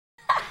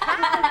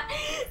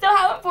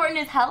important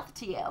is health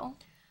to you?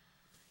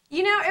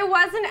 You know, it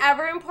wasn't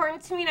ever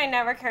important to me, and I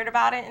never cared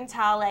about it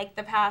until, like,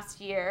 the past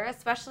year,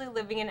 especially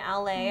living in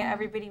LA.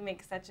 Everybody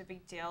makes such a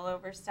big deal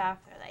over stuff.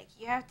 They're like,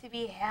 you have to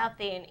be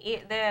healthy and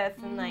eat this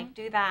and, like,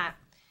 do that.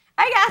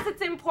 I guess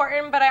it's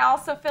important, but I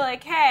also feel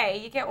like, hey,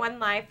 you get one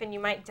life and you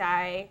might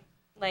die,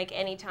 like,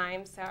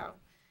 anytime. So,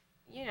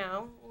 you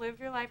know, live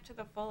your life to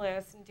the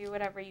fullest and do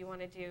whatever you want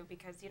to do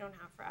because you don't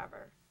have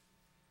forever.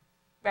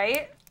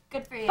 Right?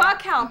 Good for you.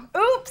 Fuck health.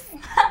 Oops.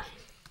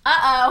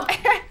 Uh-oh.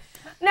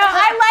 No,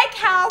 I like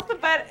health,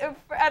 but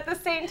at the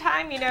same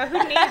time, you know, who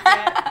needs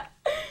it?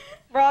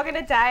 We're all going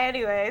to die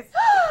anyways.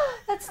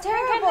 That's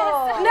terrible.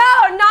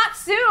 No, not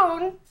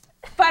soon.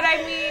 But I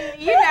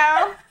mean, you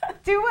know,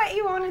 do what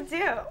you want to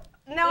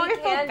do. No, I Eat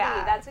feel candy.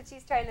 bad. That's what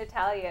she's trying to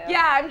tell you.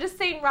 Yeah, I'm just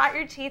saying rot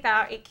your teeth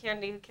out, eat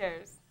candy, who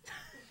cares?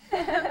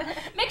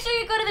 Make sure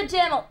you go to the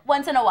gym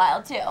once in a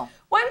while, too.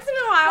 Once in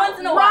a while. Once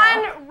in a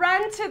while.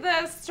 Run to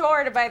the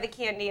store to buy the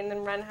candy and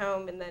then run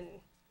home and then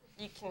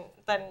you can,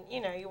 then, you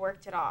know, you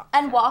worked it off.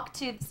 And walk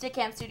to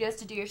Stickam Studios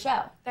to do your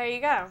show. There you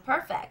go.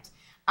 Perfect.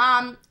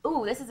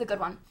 Ooh, this is a good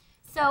one.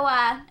 So,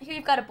 here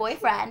you've got a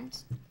boyfriend.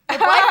 Your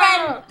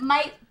boyfriend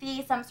might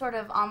be some sort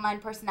of online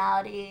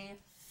personality.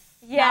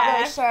 Yeah. Not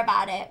really sure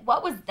about it.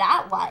 What was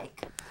that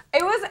like?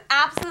 It was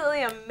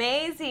absolutely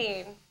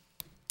amazing.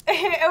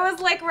 It was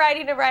like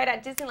riding a ride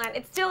at Disneyland.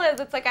 It still is.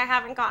 It's like I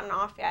haven't gotten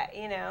off yet,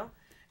 you know?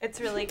 It's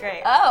really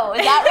great. Oh,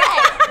 is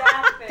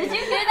that right? Did you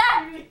hear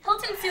that?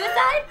 Hilton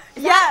suicide?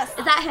 Yes.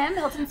 Is that him,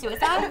 Hilton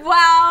suicide?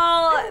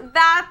 Well,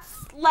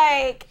 that's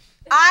like,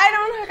 I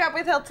don't hook up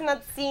with Hilton,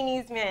 that's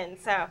Seeney's men,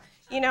 so,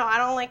 you know, I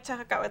don't like to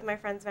hook up with my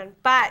friend's men,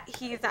 but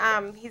he's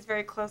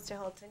very close to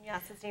Hilton.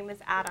 Yes, his name is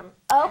Adam.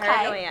 Okay.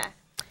 Paranoia.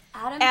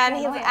 Adam And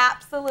Paranoia. he's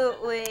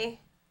absolutely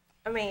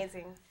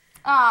amazing.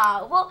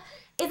 Well,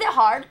 is it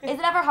hard? Is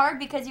it ever hard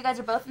because you guys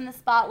are both in the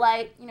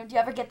spotlight? You know, do you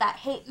ever get that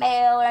hate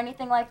mail or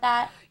anything like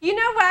that? You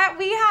know what?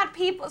 We had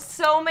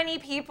so many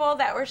people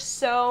that were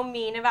so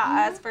mean about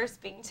us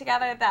first being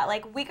together that,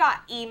 like, we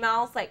got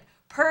emails, like,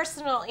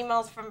 personal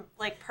emails from,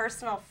 like,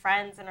 personal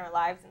friends in our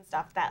lives and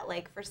stuff that,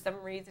 like, for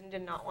some reason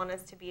did not want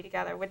us to be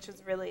together, which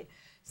was really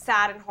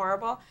sad and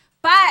horrible.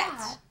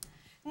 But,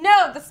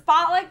 no, the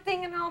spotlight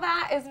thing and all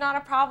that is not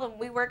a problem.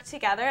 We work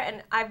together,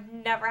 and I've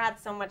never had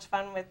so much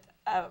fun with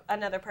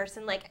another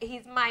person. Like,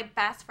 he's my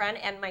best friend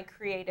and my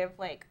creative,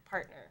 like,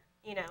 partner,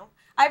 you know?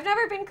 I've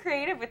never been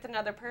creative with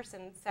another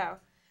person, so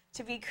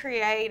to be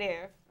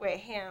creative with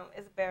him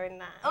is very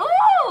nice.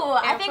 Ooh,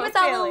 I And think we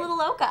sound a fulfilling. little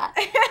loca.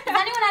 Does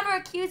anyone ever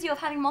accuse you of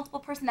having multiple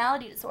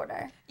personality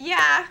disorder?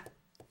 Yeah.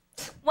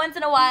 Once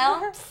in a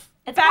while? It's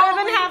Better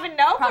probably- than having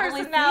no probably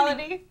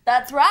personality. Stevie.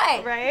 That's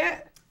right.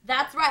 Right?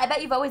 That's right. I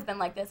bet you've always been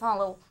like this, huh? A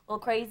little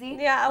crazy?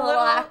 Yeah, a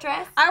little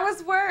actress? I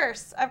was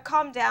worse. I've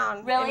calmed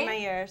down Really? in my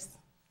years.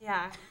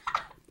 Yeah.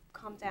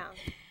 Calm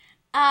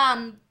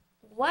down.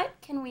 What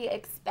can we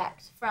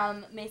expect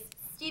from Miss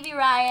Stevie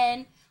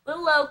Ryan,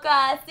 Little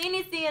Loca,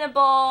 Seeny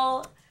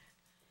Seenable?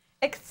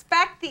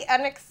 Expect the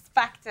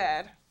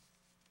unexpected.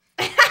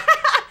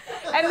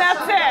 And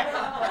that's it.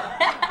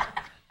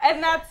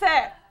 And that's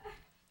it.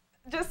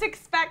 Just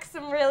expect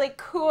some really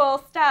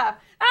cool stuff.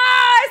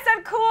 I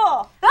said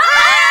cool.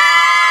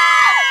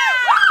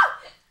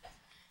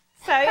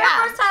 So Her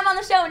yeah. first time on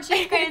the show and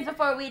she screams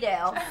before we do.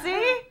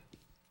 See?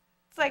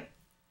 It's like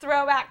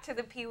throwback to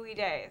the Pee-wee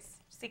days.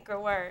 Secret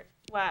word.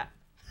 What?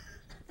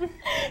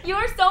 You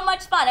were so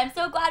much fun. I'm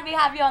so glad we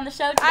have you on the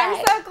show today.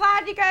 I'm so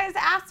glad you guys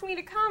asked me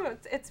to come.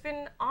 It's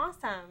been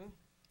awesome.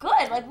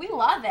 Good. Like, we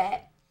love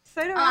it.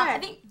 So do I. I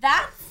think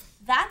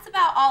that's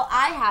about all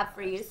I have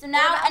for you. So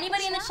now,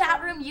 anybody in the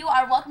chat room, you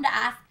are welcome to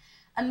ask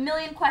a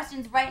million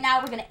questions right now.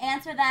 We're going to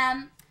answer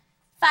them.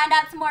 Find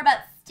out some more about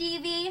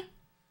Stevie.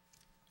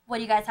 What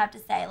do you guys have to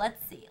say?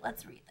 Let's see.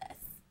 Let's read this.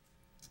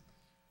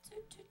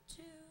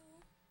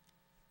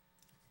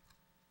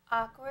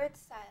 Awkward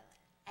silence.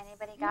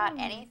 Anybody got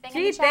anything in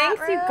Gee, the chat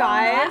thanks, you room?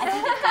 guys. I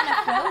think it's kind of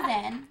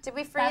frozen. Did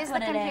we That's freeze the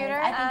what it is. computer?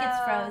 I think it's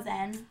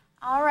frozen.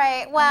 All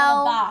right. A little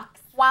Well,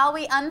 box. while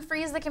we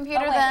unfreeze the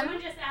computer, wait, then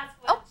Someone just asked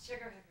what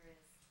sugar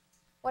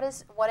hooker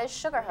is. what is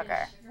sugar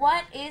hooker?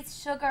 What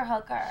is Sugar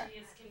Hooker? She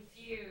is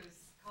confused.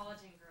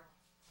 Collagen girl.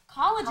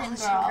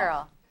 Collagen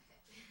girl.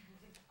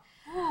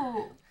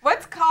 Ooh.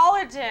 What's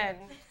collagen?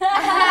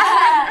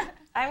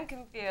 I'm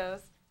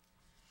confused.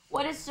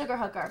 What is Sugar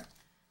Hooker?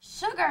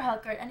 Sugar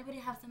Hooker. Anybody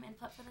have some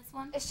input for this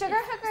one? A sugar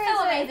hooker So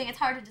is amazing. It's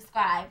hard to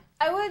describe.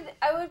 I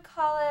would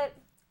call it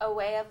a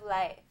way of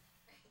life.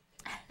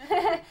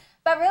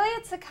 But really,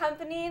 it's a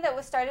company that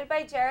was started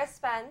by Jara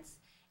Spence,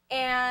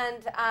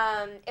 and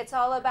it's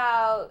all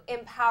about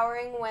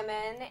empowering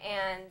women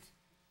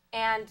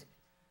and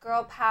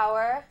girl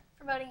power.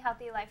 Promoting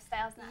healthy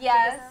lifestyles and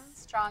Yes. activism.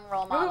 Strong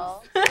role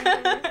model.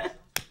 Yeah.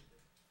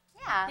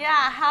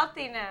 Yeah,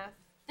 healthiness.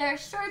 There are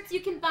shirts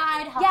you can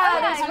buy to help. Yeah,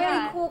 others. there's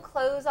really cool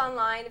clothes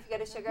online if you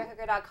go to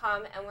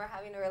sugarhooker.com, and we're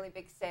having a really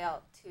big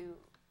sale too.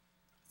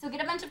 So get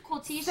a bunch of cool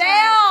t-shirts.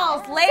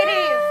 Sales,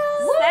 ladies.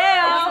 Woo!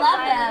 Sales. We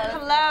love those.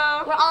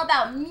 Hello. We're all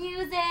about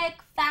music,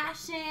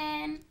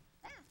 fashion,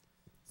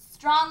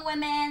 strong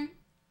women,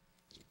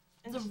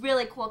 It's a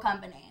really cool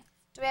company.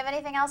 Do we have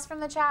anything else from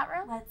the chat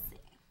room? Let's see.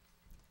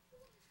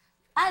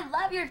 I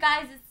love your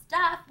guys'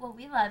 stuff. Well,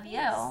 we love you.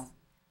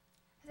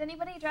 Has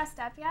anybody dressed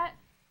up yet?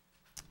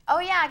 Oh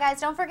yeah,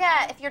 guys, don't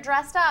forget, if you're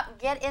dressed up,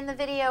 get in the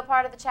video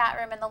part of the chat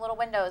room in the little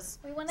windows.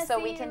 We want to so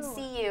see we can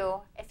see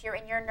you if you're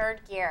in your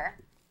nerd gear.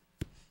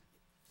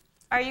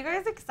 Are you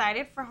guys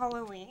excited for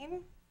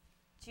Halloween?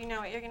 Do you know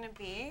what you're going to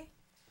be?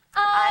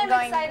 I'm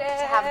going excited.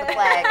 to have the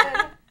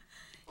plague.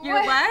 You're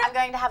what? I'm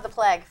going to have the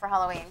plague for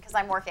Halloween because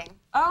I'm working.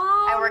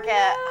 Oh, I work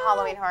at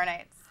Halloween Horror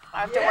Nights.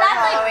 I have to work That's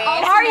like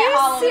Halloween. Are you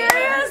Halloween.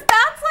 serious?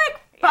 That's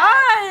like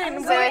fun.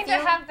 I'm So going if to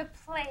you- have the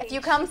plague. If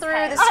you come through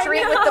the I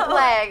street with the know.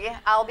 plague,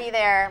 I'll be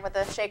there with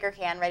a shaker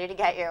can ready to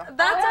get you.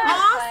 That's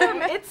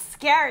awesome. It's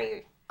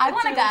scary. I It's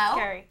want to really go.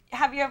 Scary.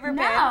 Have you ever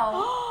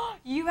No.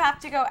 been? You have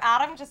to go.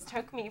 Adam just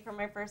took me for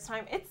my first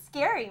time. It's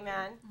scary,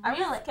 man. I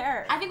Really? was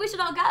scared. I think we should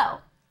all go.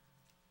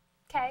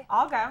 Okay.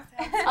 I'll go.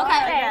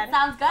 Okay,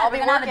 sounds good. I'll We're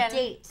be going to have a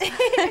working.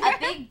 date. A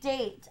big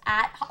date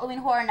at Halloween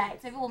Horror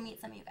Nights. Maybe we'll meet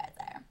some of you guys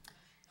there.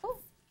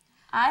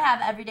 I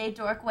have everyday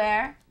dork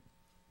wear.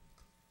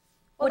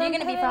 What are you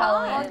then going to be put for it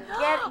on. Halloween?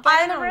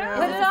 I don't know.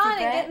 Put it on and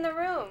secret? get in the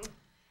room.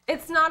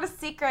 It's not a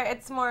secret.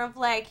 It's more of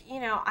like,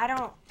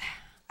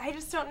 I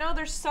just don't know.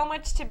 There's so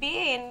much to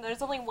be, and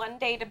there's only one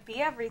day to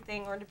be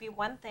everything or to be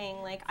one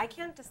thing. Like, I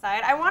can't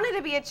decide. I wanted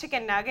to be a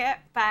chicken nugget,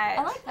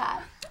 I like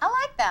that. I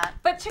like that.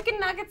 but chicken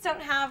nuggets don't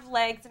have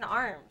legs and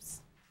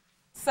arms.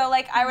 So,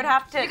 like, I would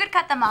have to, You could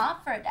cut them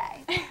off for a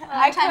day.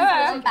 I Sometimes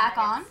put them could. back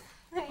on.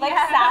 Like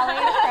Sally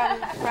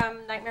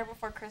from Nightmare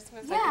Before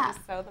Christmas, I Yeah. could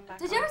just sew them back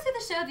Did you on. ever see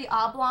the show The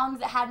Oblongs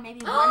that had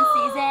maybe one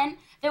season?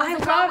 There was I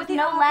a girl love with The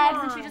no legs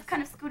and she Oblongs. just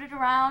kind of scooted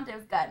around. It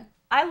was good.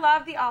 I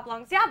love the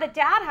oblongs. Yeah, the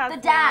dad has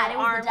The dad, it no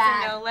was the arms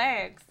dad. and no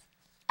legs.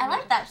 I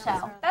like that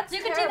show. That's You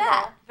could do terrible.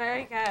 that.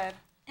 Very good.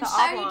 The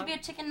Inspire you to oblong. be a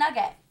chicken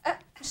nugget.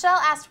 Michelle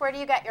asked, where do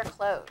you get your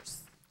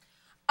clothes?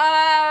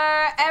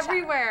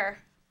 Everywhere.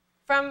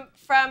 From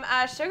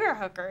Sugar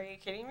Hooker. Are you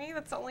kidding me?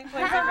 That's the only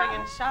place I bring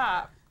in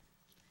shop.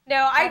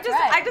 No, That's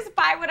right. I just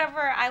buy whatever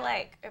I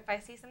like. If I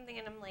see something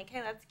and I'm like,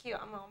 hey, that's cute,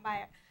 I'm gonna buy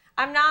it.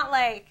 I'm not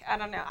like, I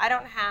don't know. I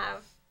don't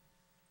have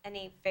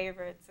any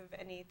favorites of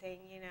anything,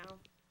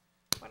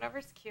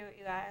 Whatever's cute,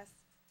 you guys.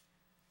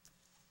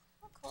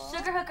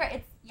 Sugar Hooker,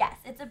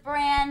 it's a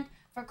brand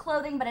for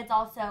clothing, but it's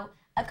also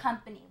a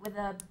company with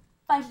a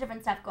bunch of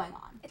different stuff going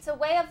on. It's a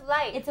way of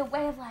life. It's a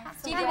way of life. It's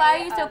a Stevie, way why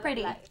are you so of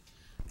pretty? life.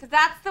 Because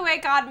that's the way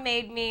God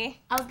made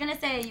me. I was gonna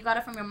say you got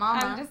it from your mama.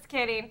 I'm just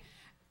kidding.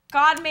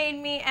 God made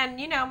me, and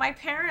my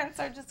parents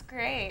are just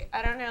great.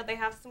 I don't know, they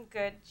have some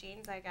good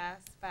genes, I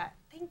guess. But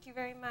thank you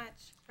very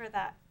much for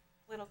that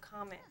little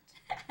comment.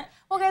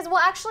 Well, guys, we'll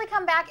actually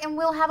come back and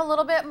we'll have a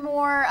little bit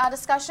more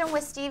discussion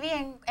with Stevie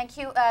and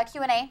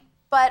Q&A.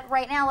 But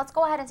right now, let's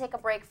go ahead and take a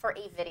break for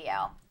a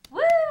video.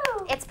 Woo!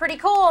 It's pretty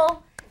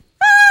cool.